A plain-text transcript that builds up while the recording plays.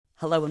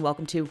Hello and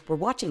welcome to We're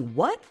Watching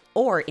What?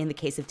 Or in the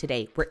case of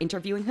today, we're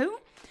interviewing who?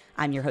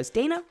 I'm your host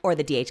Dana, or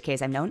the DHK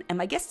as I'm known, and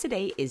my guest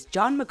today is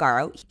John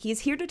Magaro. He is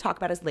here to talk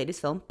about his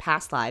latest film,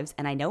 Past Lives,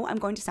 and I know I'm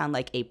going to sound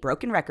like a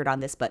broken record on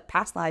this, but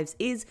Past Lives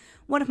is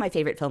one of my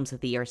favorite films of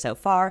the year so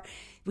far.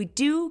 We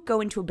do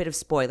go into a bit of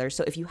spoilers,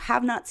 so if you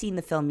have not seen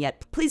the film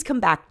yet, please come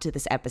back to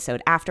this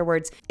episode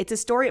afterwards. It's a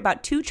story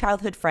about two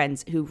childhood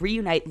friends who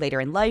reunite later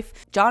in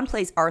life. John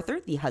plays Arthur,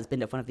 the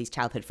husband of one of these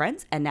childhood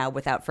friends, and now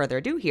without further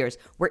ado,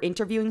 we're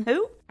interviewing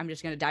who? I'm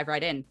just going to dive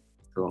right in.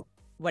 Cool.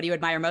 What do you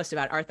admire most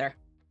about Arthur?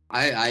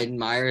 I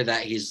admire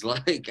that he's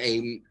like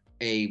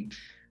a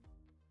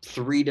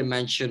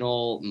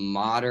three-dimensional,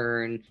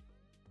 modern,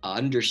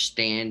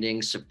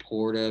 understanding,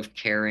 supportive,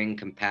 caring,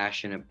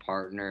 compassionate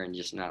partner, and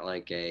just not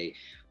like a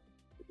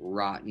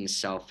rotten,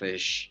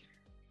 selfish,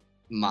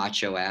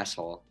 macho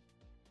asshole.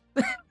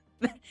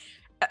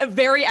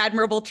 Very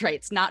admirable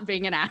traits, not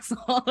being an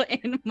asshole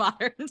in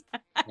modern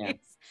times. Yeah.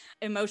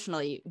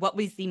 Emotionally, what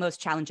was the most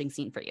challenging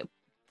scene for you?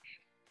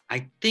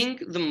 I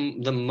think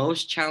the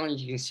most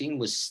challenging scene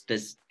was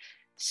this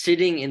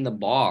sitting in the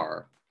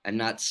bar and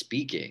not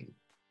speaking.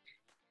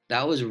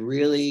 That was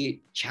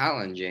really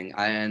challenging.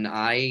 And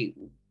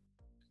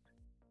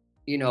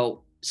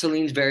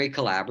Celine's very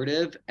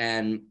collaborative,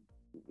 and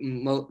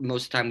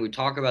most of the time we would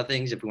talk about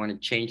things. If we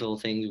wanted to change little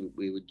things,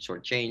 we would sort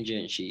of change it.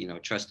 And she,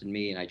 trusted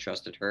me and I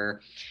trusted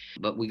her.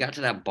 But we got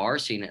to that bar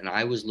scene and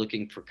I was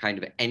looking for kind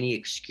of any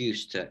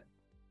excuse to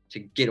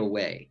get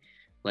away.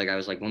 Like I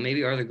was like, well,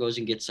 maybe Arthur goes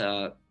and gets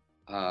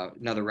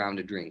another round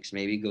of drinks.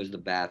 Maybe he goes to the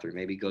bathroom.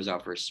 Maybe he goes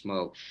out for a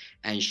smoke.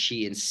 And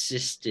she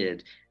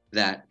insisted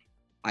that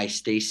I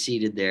stay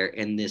seated there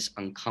in this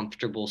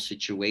uncomfortable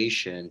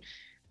situation.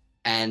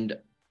 And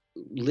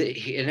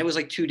it was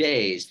like 2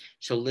 days.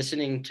 So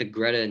listening to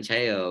Greta and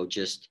Teo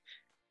just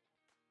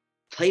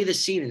play the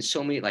scene in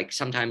so many, like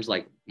sometimes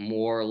like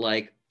more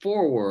like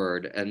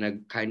forward and a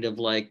kind of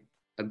like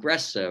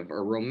aggressive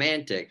or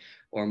romantic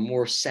or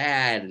more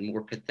sad and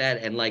more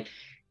pathetic. And like,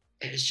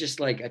 it's just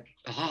like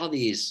all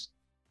these.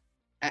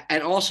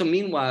 And also,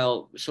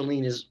 meanwhile,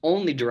 Celine is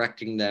only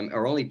directing them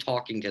or only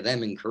talking to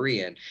them in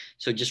Korean.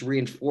 So just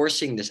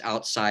reinforcing this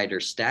outsider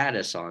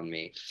status on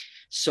me.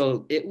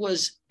 So it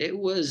was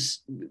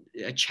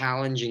a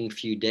challenging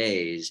few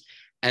days.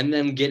 And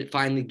then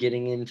finally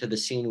getting into the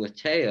scene with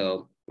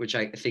Teo, which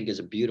I think is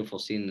a beautiful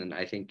scene. And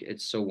I think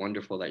it's so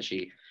wonderful that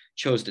she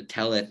chose to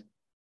tell it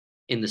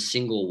in the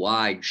single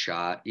wide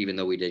shot, even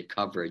though we did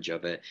coverage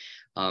of it,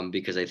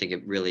 because I think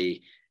it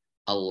really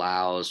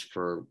allows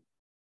for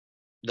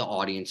the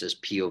audience's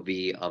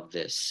POV of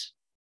this,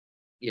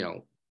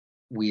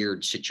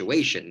 weird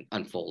situation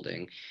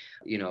unfolding.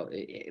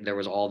 There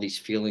was all these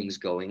feelings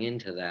going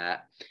into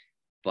that,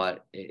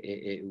 but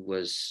it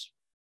was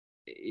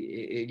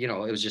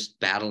just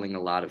battling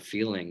a lot of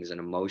feelings and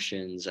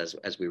emotions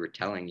as we were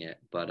telling it.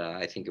 But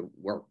I think it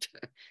worked.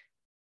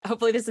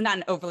 Hopefully this is not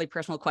an overly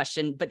personal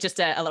question, but just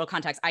a little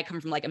context. I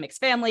come from like a mixed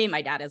family.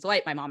 My dad is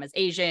white. My mom is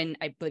Asian.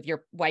 I believe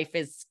your wife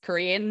is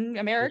Korean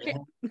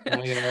American. Yeah.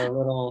 I got a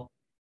little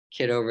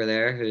kid over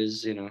there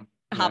who's,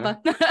 Hapa.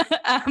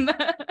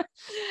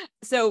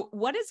 So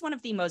what is one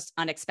of the most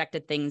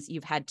unexpected things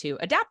you've had to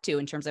adapt to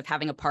in terms of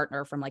having a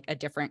partner from like a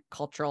different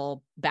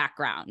cultural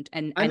background?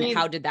 And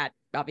how did that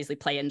obviously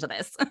play into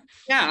this?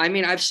 Yeah, I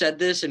mean, I've said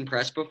this in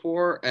press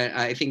before, and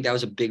I think that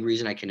was a big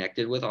reason I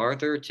connected with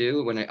Arthur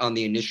too, on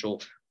the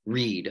initial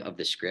read of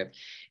the script,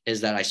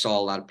 is that I saw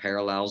a lot of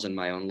parallels in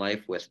my own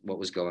life with what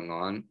was going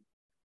on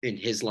in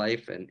his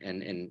life and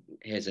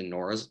his and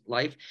Nora's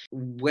life.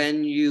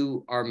 When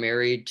you are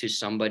married to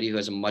somebody who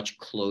has a much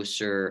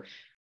closer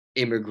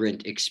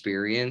immigrant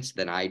experience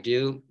than I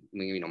do, I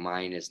mean,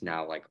 mine is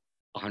now like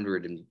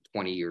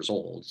 120 years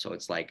old. So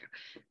it's like,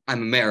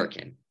 I'm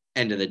American,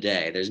 end of the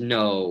day. There's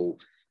no,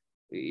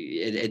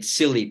 it's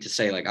silly to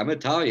say like, I'm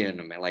Italian.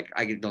 I mean, like,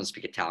 I don't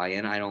speak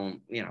Italian. I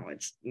don't,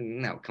 it's,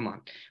 no, come on.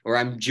 Or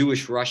I'm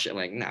Jewish Russian.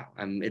 Like, no,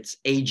 it's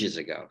ages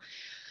ago.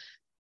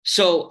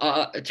 So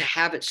to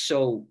have it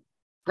so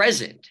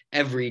present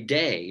every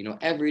day,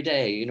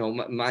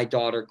 my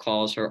daughter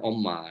calls her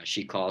Oma,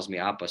 she calls me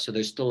Appa. So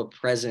there's still a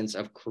presence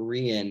of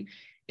Korean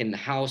in the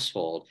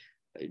household.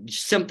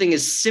 Something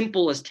as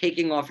simple as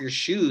taking off your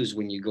shoes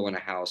when you go in a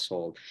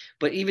household,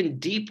 but even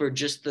deeper,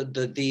 just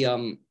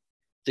the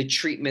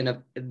treatment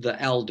of the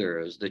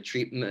elders, the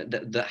treatment,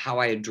 the how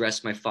I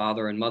address my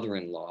father and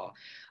mother-in-law,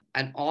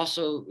 and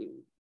also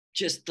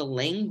just the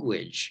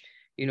language.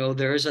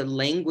 There's a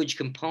language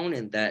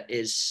component that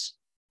is,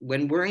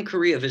 when we're in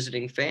Korea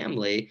visiting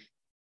family,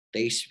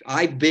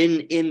 I've been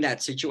in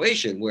that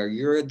situation where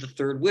you're the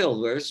third wheel,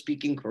 where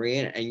speaking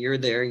Korean and you're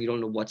there and you don't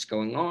know what's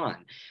going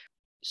on.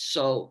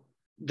 So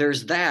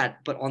there's that,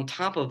 but on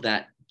top of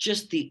that,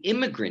 just the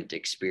immigrant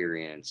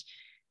experience,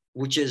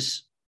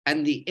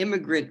 and the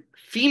immigrant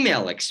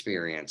female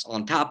experience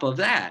on top of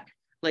that.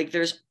 Like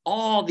there's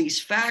all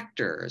these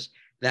factors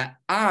that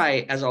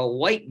I, as a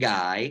white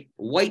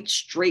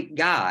straight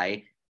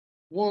guy,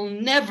 will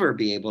never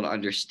be able to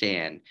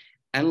understand.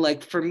 And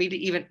like for me to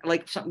even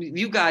like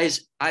you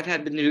guys,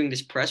 been doing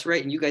this press,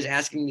 right? And you guys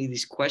asking me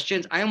these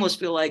questions, I almost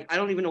feel like I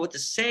don't even know what to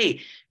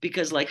say,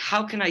 because like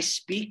how can I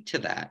speak to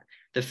that?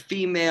 The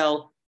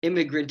female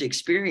immigrant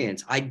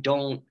experience. I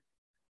don't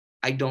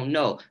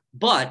know.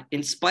 But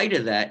in spite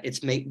of that,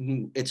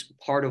 it's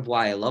part of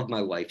why I love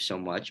my wife so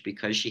much,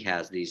 because she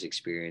has these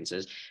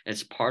experiences. And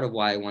it's part of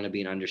why I want to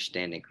be an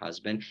understanding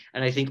husband.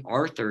 And I think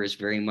Arthur is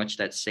very much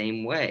that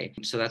same way.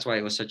 So that's why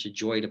it was such a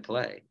joy to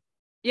play.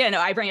 Yeah,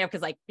 no, I bring it up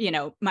because, like,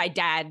 my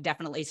dad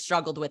definitely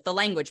struggled with the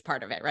language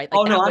part of it, right? Like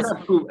Oh no, that I'm was,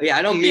 not poo. Yeah,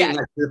 I don't mean yeah.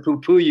 like to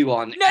poo-poo you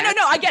on No, no, that.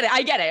 no. I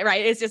get it.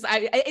 Right. It's just,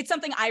 it's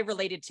something I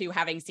related to,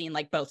 having seen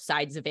like both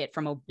sides of it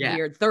from a Yeah.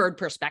 weird third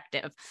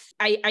perspective.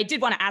 I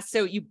did want to ask,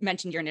 so you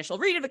mentioned your initial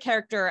read of a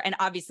character, and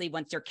obviously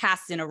once you're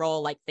cast in a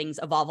role, like things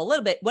evolve a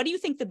little bit. What do you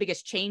think the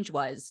biggest change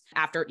was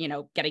after,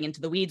 getting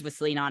into the weeds with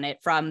Celine on it,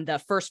 from the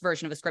first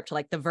version of the script to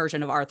like the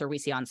version of Arthur we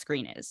see on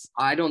screen is?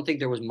 I don't think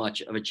there was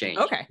much of a change.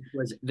 Okay. It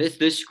was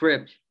this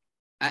script,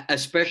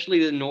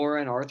 especially the Nora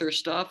and Arthur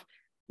stuff,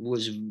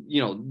 was,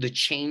 the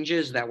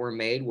changes that were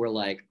made were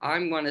like,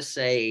 I'm gonna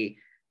say,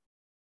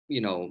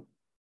 you know,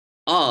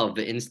 of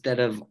instead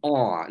of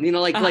on,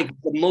 like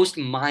the most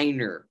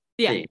minor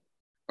Yeah. thing.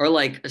 Or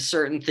like a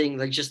certain thing,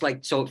 like just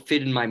like so it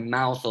fit in my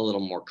mouth a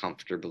little more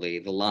comfortably,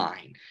 the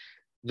line.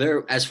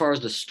 There, as far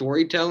as the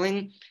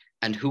storytelling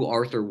and who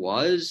Arthur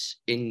was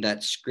in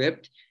that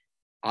script,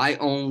 I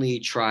only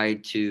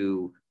tried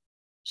to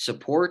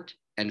support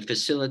and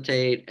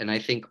facilitate. And I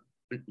think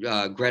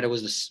Greta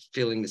was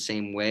feeling the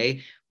same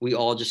way. We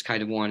all just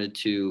kind of wanted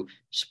to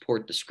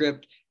support the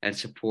script and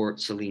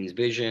support Celine's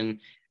vision.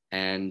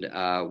 And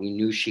we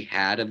knew she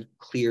had a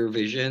clear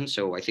vision.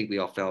 So I think we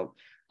all felt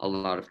a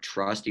lot of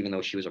trust, even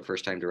though she was a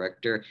first time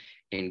director,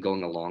 in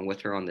going along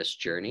with her on this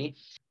journey.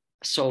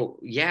 So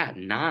yeah,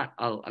 not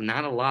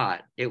a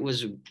lot. It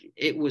was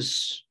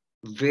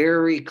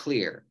very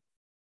clear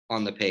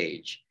on the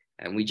page,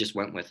 and we just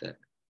went with it.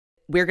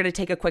 We're going to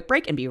take a quick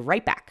break and be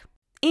right back.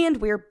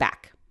 And we're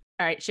back.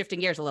 All right, shifting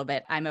gears a little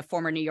bit. I'm a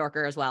former New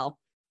Yorker as well.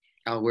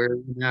 Oh, where are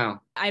you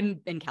now?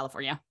 I'm in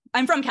California.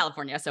 I'm from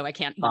California, so I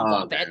can't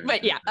lump it.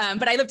 But yeah,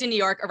 but I lived in New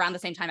York around the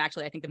same time,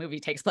 actually. I think the movie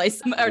takes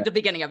place, or the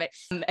beginning of it,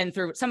 and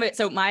through some of it.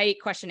 So my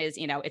question is,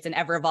 it's an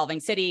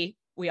ever-evolving city.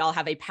 We all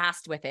have a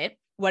past with it.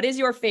 What is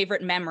your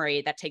favorite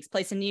memory that takes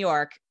place in New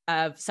York,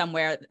 of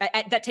somewhere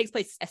that takes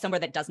place somewhere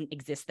that doesn't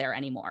exist there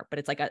anymore, but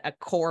it's like a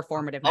core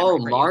formative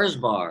memory for Mars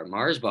you? Bar,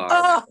 Mars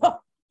Bar.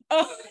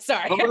 Oh,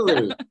 sorry.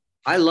 Totally.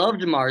 I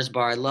loved Mars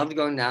Bar. I loved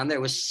going down there.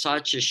 It was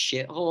such a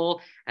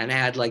shithole, and it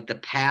had like the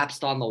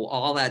Pabst on the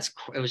wall.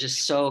 It was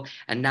just so.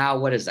 And now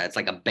what is that? It's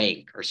like a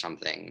bank or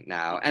something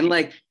now, and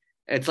like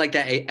it's like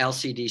that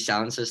LCD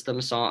sound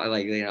system song,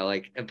 like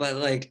but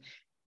like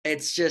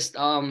it's just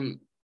I've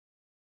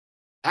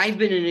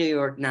been in New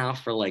York now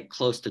for like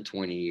close to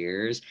 20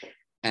 years.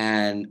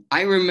 And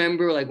I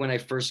remember like when I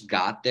first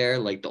got there,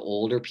 like the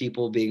older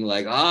people being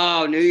like,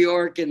 "Oh, New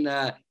York," and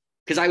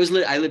because I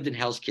lived in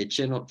Hell's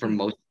Kitchen for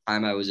most of the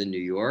time I was in New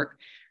York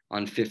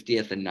on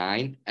 50th and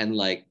 9th, and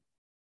like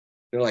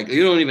they're like,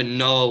 "You don't even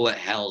know what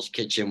Hell's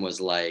Kitchen was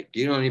like.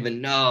 You don't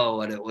even know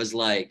what it was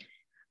like."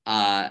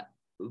 Uh,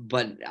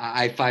 but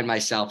I find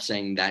myself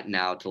saying that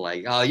now to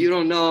like, "Oh, you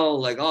don't know,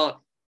 like, oh,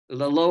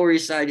 the Lower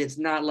East Side, it's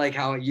not like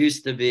how it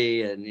used to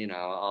be," and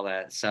all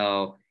that.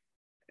 So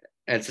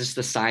it's just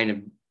a sign of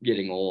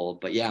getting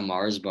old. But yeah,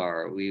 Mars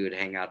Bar, we would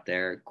hang out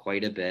there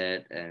quite a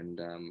bit, and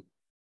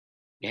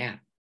yeah,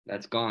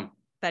 that's gone.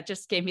 That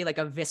just gave me like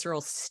a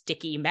visceral,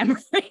 sticky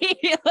memory.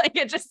 Like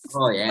it just,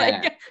 Oh yeah,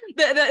 like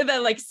the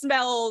like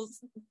smells,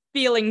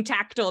 feeling,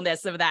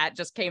 tactileness of that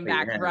just came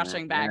back, yeah,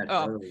 rushing back.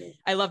 yeah, Oh, totally.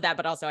 I love that,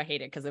 but also I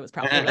hate it because it was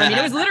probably, I mean,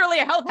 it was literally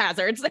a health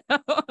hazard. So,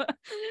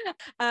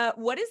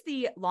 what is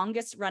the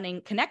longest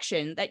running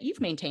connection that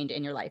you've maintained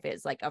in your life?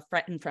 Is like a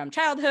friend from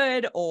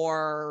childhood,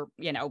 or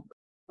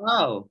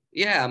Oh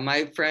yeah,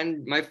 my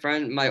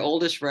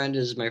oldest friend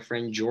is my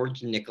friend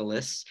George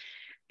Nicholas,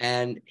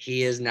 and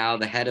he is now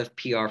the head of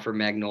PR for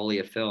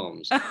Magnolia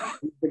Films.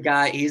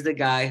 He's the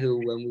guy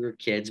who, when we were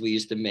kids, we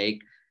used to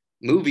make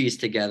movies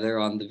together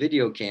on the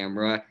video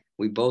camera.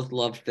 We both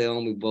love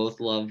film. We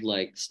both love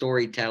like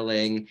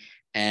storytelling,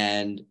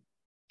 and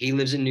he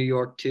lives in New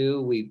York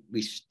too. We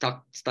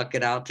stuck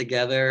it out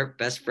together.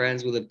 Best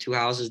friends. We live 2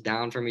 houses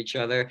down from each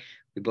other.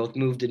 We both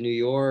moved to New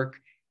York,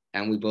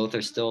 and we both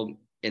are still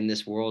in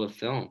this world of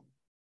film.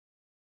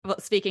 well,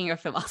 speaking of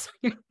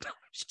philosophy,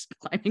 just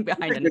climbing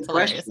behind it. Good It's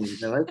hilarious.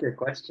 questions. I like your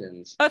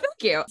questions. Oh,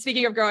 thank you.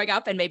 Speaking of growing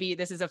up, and maybe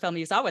this is a film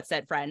you saw with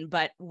said friend,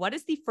 but what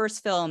is the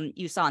first film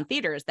you saw in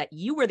theaters that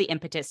you were the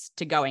impetus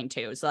to going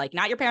to? So, like,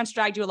 not your parents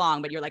dragged you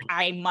along, but you're like,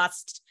 I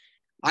must.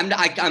 I'm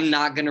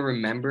not gonna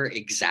remember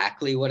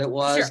exactly what it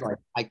was. Sure. Like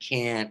I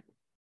can't.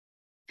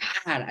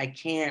 God, I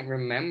can't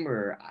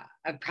remember.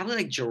 I probably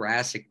like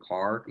Jurassic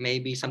Park,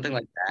 maybe something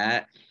like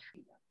that.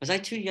 Was I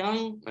too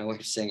young? My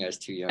wife's saying I was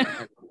too young.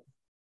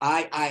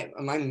 My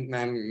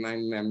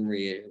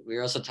memory. We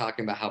were also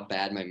talking about how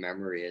bad my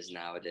memory is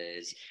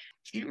nowadays.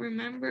 I can't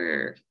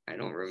remember. I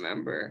don't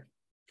remember.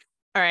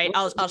 All right,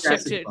 I'll shift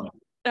Jurassic to. Park.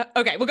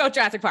 Okay, we'll go with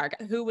Jurassic Park.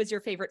 Who was your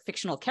favorite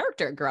fictional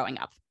character growing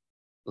up?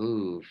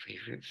 Ooh,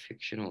 favorite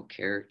fictional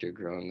character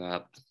growing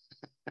up.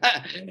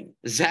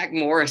 Zach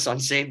Morris on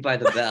Saved by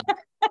the Bell.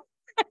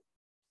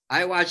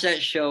 I watched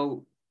that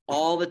show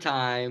all the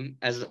time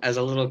as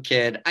a little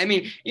kid. I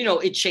mean,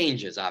 it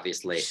changes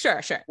obviously.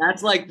 Sure, sure.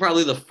 That's like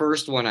probably the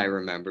first one I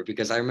remember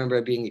because I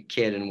remember being a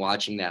kid and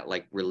watching that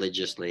like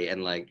religiously.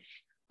 And like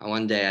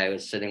one day I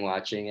was sitting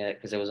watching it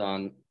because it was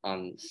on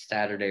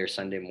Saturday or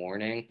Sunday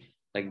morning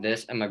like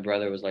this, and my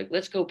brother was like,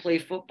 "Let's go play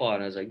football,"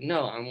 and I was like,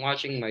 "No, I'm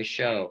watching my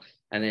show."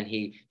 And then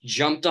he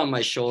jumped on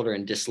my shoulder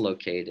and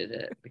dislocated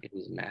it because he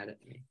was mad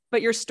at me.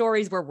 But your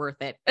stories were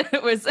worth it.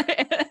 It was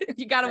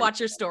you got to watch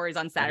your stories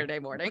on Saturday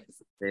mornings.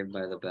 Saved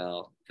by the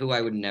Bell, who I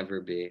would never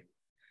be.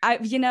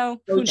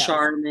 So So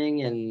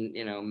charming and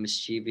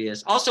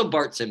mischievous. Also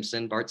Bart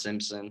Simpson.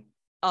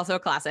 Also a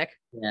classic.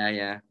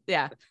 Yeah.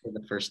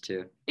 The first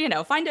two.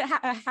 Find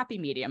a happy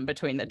medium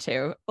between the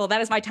two. Well, that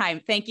is my time.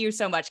 Thank you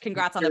so much.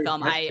 Congrats on the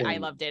film. I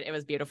loved it. It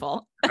was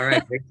beautiful. All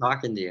right. Great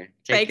talking to you.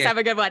 Thanks. Care. Have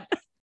a good one.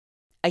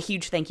 A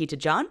huge thank you to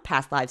John.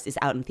 Past Lives is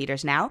out in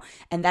theaters now.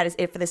 And that is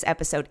it for this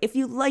episode. If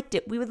you liked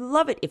it, we would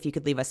love it if you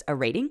could leave us a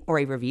rating or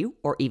a review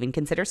or even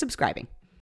consider subscribing.